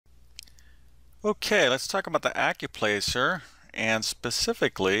Okay, let's talk about the ACCUPLACER and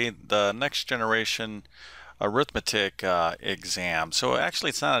specifically the next generation arithmetic exam. So actually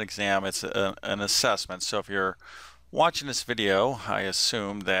it's not an exam, it's an assessment. So if you're watching this video, I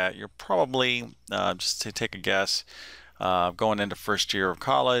assume that you're probably, just to take a guess, going into first year of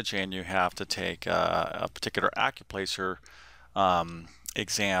college and you have to take a particular ACCUPLACER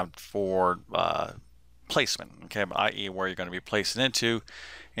exam for placement, okay, i.e. where you're going to be placed into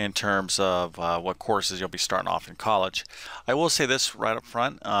in terms of what courses you'll be starting off in college. I will say this right up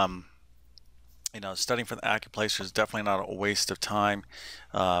front. Studying for the ACCUPLACER is definitely not a waste of time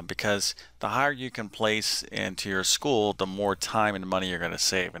because the higher you can place into your school, the more time and money you're going to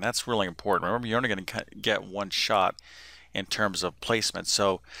save. And that's really important. Remember, you're only going to get one shot in terms of placement.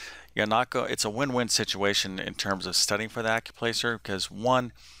 So you're not it's a win-win situation in terms of studying for the ACCUPLACER because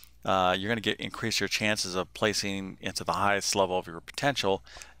one, you're going to increase your chances of placing into the highest level of your potential,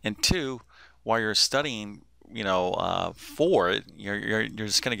 and two, while you're studying, for it, you're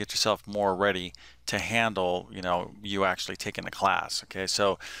just going to get yourself more ready to handle, you actually taking the class. Okay,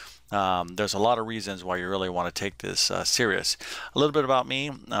 so there's a lot of reasons why you really want to take this serious. A little bit about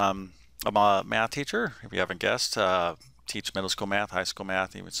me. I'm a math teacher, if you haven't guessed. Teach middle school math, high school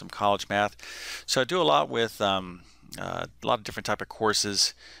math, even some college math. So I do a lot with a lot of different type of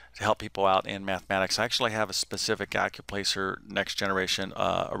courses to help people out in mathematics. I actually have a specific ACCUPLACER next generation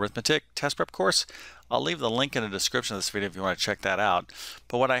arithmetic test prep course. I'll leave the link in the description of this video if you want to check that out.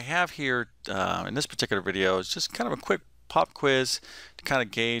 But what I have here in this particular video is just kind of a quick pop quiz to kind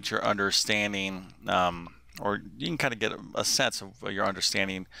of gauge your understanding, or you can kind of get a sense of your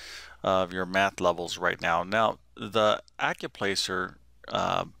understanding of your math levels right now. Now, the ACCUPLACER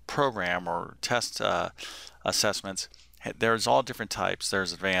program or test assessments, there's all different types.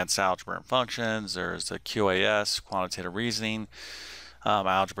 There's advanced algebra and functions, there's the QAS, quantitative reasoning,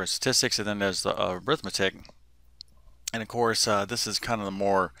 algebra and statistics, and then there's the arithmetic. And of course, this is kind of the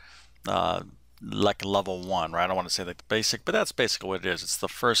more like level one, right? I don't want to say like the basic, but that's basically what it is. It's the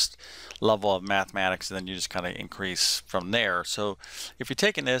first level of mathematics, and then you just kind of increase from there. So if you're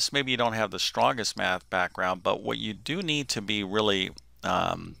taking this, maybe you don't have the strongest math background, but what you do need to be really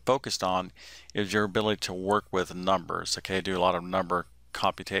focused on is your ability to work with numbers. Okay, do a lot of number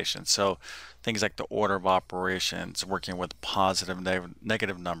computation. So things like the order of operations, working with positive and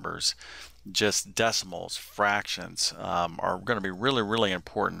negative numbers, just decimals, fractions are going to be really, really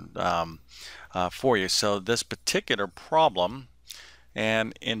important for you. So this particular problem,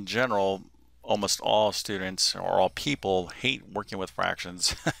 and in general, almost all students or all people hate working with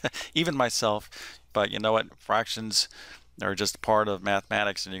fractions, even myself. But you know what? Fractions are just part of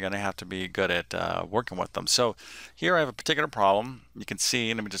mathematics, and you're going to have to be good at working with them. So here I have a particular problem. You can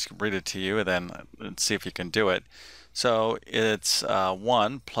see, let me just read it to you and then see if you can do it. So it's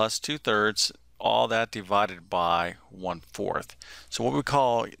 1 plus 2/3, all that divided by 1/4. So what we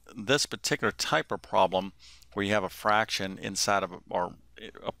call this particular type of problem, where you have a fraction inside of or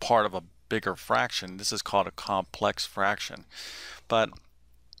a part of a bigger fraction, this is called a complex fraction. But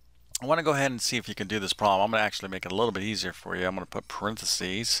I want to go ahead and see if you can do this problem. I'm going to actually make it a little bit easier for you. I'm going to put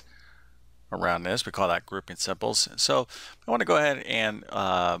parentheses around this. We call that grouping simples. So I want to go ahead and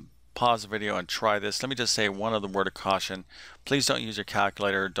pause the video and try this. Let me just say one other word of caution. Please don't use your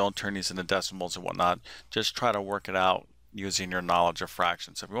calculator. Don't turn these into decimals and whatnot. Just try to work it out using your knowledge of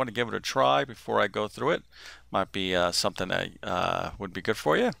fractions. So if you want to give it a try before I go through it, might be something that would be good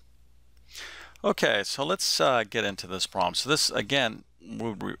for you. Okay, so let's get into this problem. So this, again,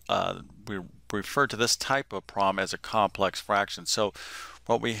 we refer to this type of problem as a complex fraction. So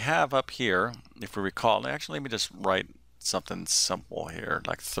what we have up here, if we recall, actually let me just write something simple here,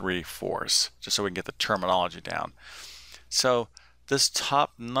 like 3/4, just so we can get the terminology down. So this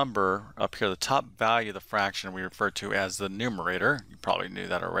top number up here, the top value of the fraction, we refer to as the numerator. You probably knew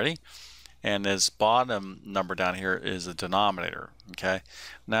that already. And this bottom number down here is the denominator. Okay,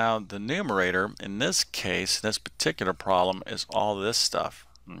 now the numerator in this case, this particular problem, is all this stuff.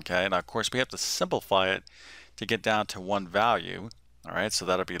 Okay, now of course we have to simplify it to get down to one value. All right, so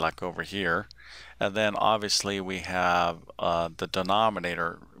that'll be like over here, and then obviously we have the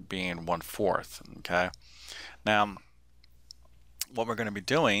denominator being 1/4. Okay, now what we're going to be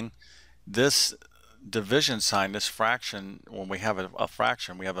doing, this division sign, this fraction, when we have a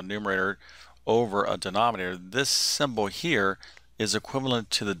fraction, we have a numerator over a denominator. This symbol here is equivalent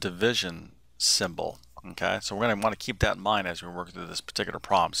to the division symbol. Okay, so we're going to want to keep that in mind as we work through this particular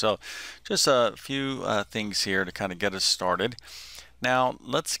problem. So just a few things here to kind of get us started. Now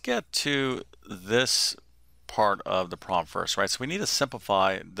let's get to this part of the problem first, right? So we need to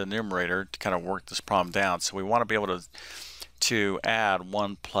simplify the numerator to kind of work this problem down. So we want to be able to to add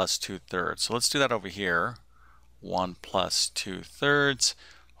 1 plus 2/3. So let's do that over here. 1 plus 2/3.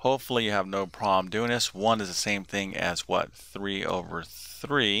 Hopefully you have no problem doing this. 1 is the same thing as what? 3 over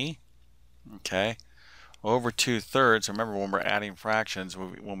 3. Okay. Over 2/3. Remember, when we're adding fractions,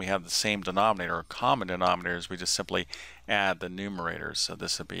 when we have the same denominator or common denominators, we just simply add the numerators. So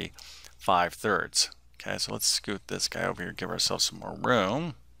this would be 5/3. Okay, so let's scoot this guy over here, give ourselves some more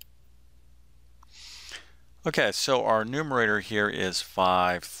room. Okay, so our numerator here is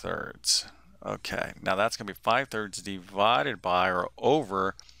 5/3. Okay, now that's going to be 5/3 divided by or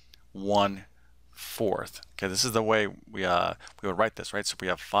over 1/4. Okay, this is the way we would write this, right? So we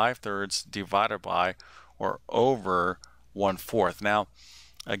have 5/3 divided by or over 1/4. Now,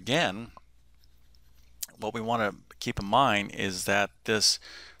 again, what we want to keep in mind is that this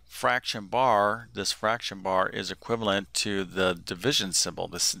fraction bar is equivalent to the division symbol.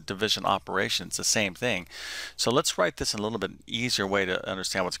 This division operation is the same thing. So let's write this in a little bit easier way to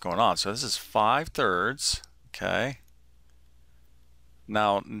understand what's going on. So this is 5/3, okay?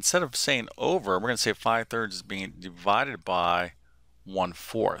 Now, instead of saying over, we're going to say 5/3 is being divided by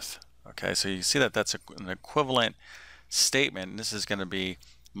 1/4. Okay, so you see that that's an equivalent statement, and this is going to be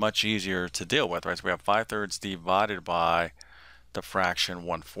much easier to deal with, right? So we have 5/3 divided by the fraction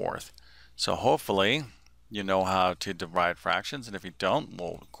 1/4. So hopefully you know how to divide fractions, and if you don't,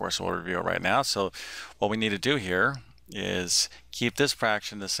 well, of course we'll review it right now. So what we need to do here is keep this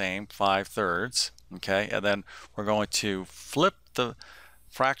fraction the same, 5/3, okay, and then we're going to flip the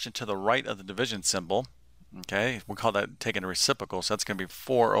fraction to the right of the division symbol. Okay, we call that taking a reciprocal, so that's going to be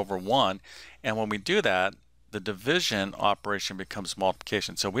 4 over 1. And when we do that, the division operation becomes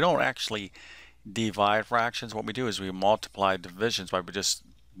multiplication. So we don't actually divide fractions. What we do is we multiply divisions by just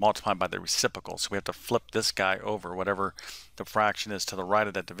multiplying by the reciprocal. So we have to flip this guy over, whatever the fraction is to the right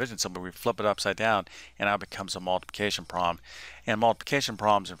of that division symbol. We flip it upside down, and now it becomes a multiplication problem. And multiplication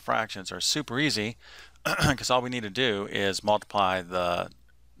problems and fractions are super easy because all we need to do is multiply the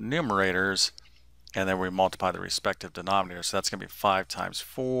numerators, and then we multiply the respective denominators. So that's going to be 5 times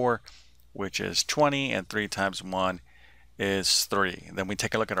 4, which is 20, and 3 times 1 is 3. And then we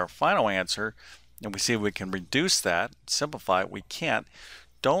take a look at our final answer, and we see we can reduce that, simplify it. We can't.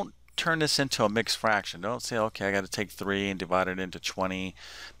 Don't turn this into a mixed fraction. Don't say, okay, I got to take 3 and divide it into 20.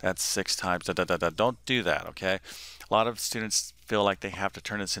 That's 6 times, da, da, da, da. Don't do that, okay? A lot of students feel like they have to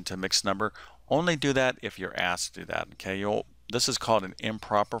turn this into a mixed number. Only do that if you're asked to do that, okay? This is called an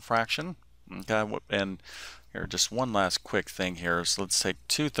improper fraction. Okay, and here, just one last quick thing here. So let's take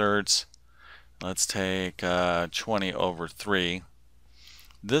 2/3. Let's take 20 over 3.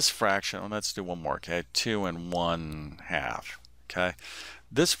 This fraction, well, let's do one more, okay? 2 and 1/2, okay?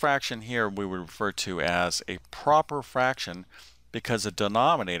 This fraction here we would refer to as a proper fraction because the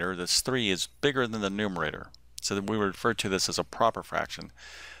denominator, this 3, is bigger than the numerator. So we would refer to this as a proper fraction.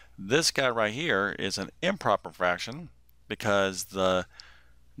 This guy right here is an improper fraction because the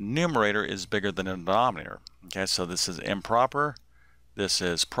numerator is bigger than the denominator. Okay, so this is improper, this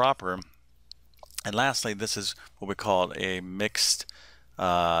is proper, and lastly, this is what we call a mixed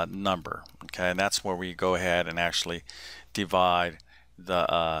number. Okay, and that's where we go ahead and actually divide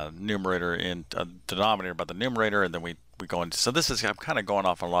the numerator in denominator by the numerator, and then we go into. So this is, I'm kind of going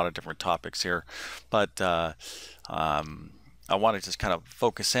off on a lot of different topics here, but I want to just kind of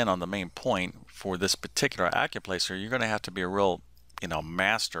focus in on the main point for this particular ACCUPLACER. You're going to have to be a real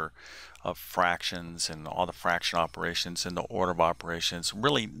master of fractions and all the fraction operations and the order of operations,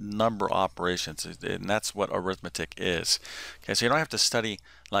 really number operations, and that's what arithmetic is. Okay, so you don't have to study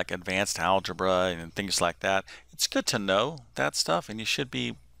like advanced algebra and things like that. It's good to know that stuff, and you should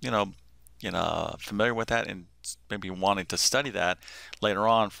be familiar with that and maybe wanting to study that later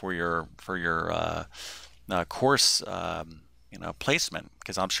on for your course placement,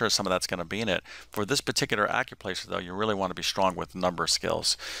 because I'm sure some of that's going to be in it. For this particular ACCUPLACER, though, you really want to be strong with number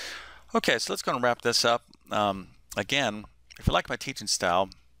skills. Okay, so let's go and wrap this up. Again, if you like my teaching style,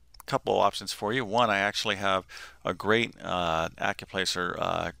 a couple of options for you. One, I actually have a great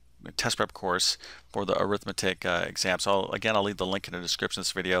ACCUPLACER test prep course for the arithmetic exam. So again, I'll leave the link in the description of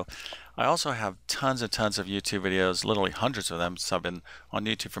this video. I also have tons and tons of YouTube videos, literally hundreds of them. So I've been on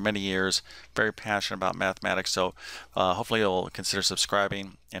YouTube for many years, very passionate about mathematics. So hopefully you'll consider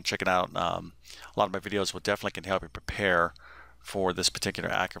subscribing and checking out. A lot of my videos will definitely can help you prepare for this particular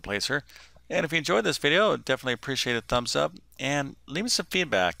ACCUPLACER. And if you enjoyed this video, I'd definitely appreciate a thumbs up and leave me some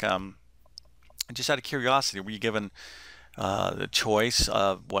feedback. Just out of curiosity, were you given the choice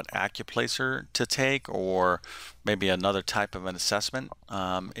of what ACCUPLACER to take, or maybe another type of an assessment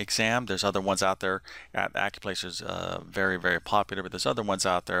exam. There's other ones out there. ACCUPLACER is very, very popular, but there's other ones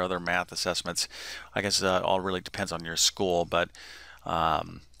out there, other math assessments. I guess all really depends on your school, but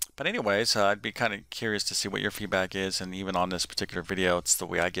anyways, I'd be kind of curious to see what your feedback is, and even on this particular video, it's the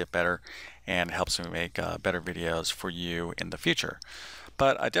way I get better and helps me make better videos for you in the future.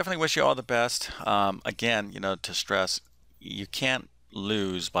 But I definitely wish you all the best. Again, to stress, you can't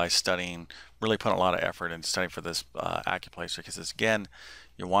lose by studying, really putting a lot of effort in studying for this ACCUPLACER, because again,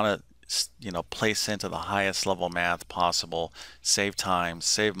 you want to place into the highest level math possible, save time,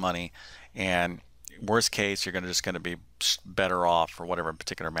 save money, and worst case, you're just going to be better off for whatever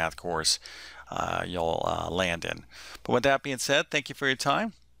particular math course you'll land in. But with that being said, thank you for your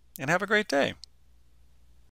time and have a great day.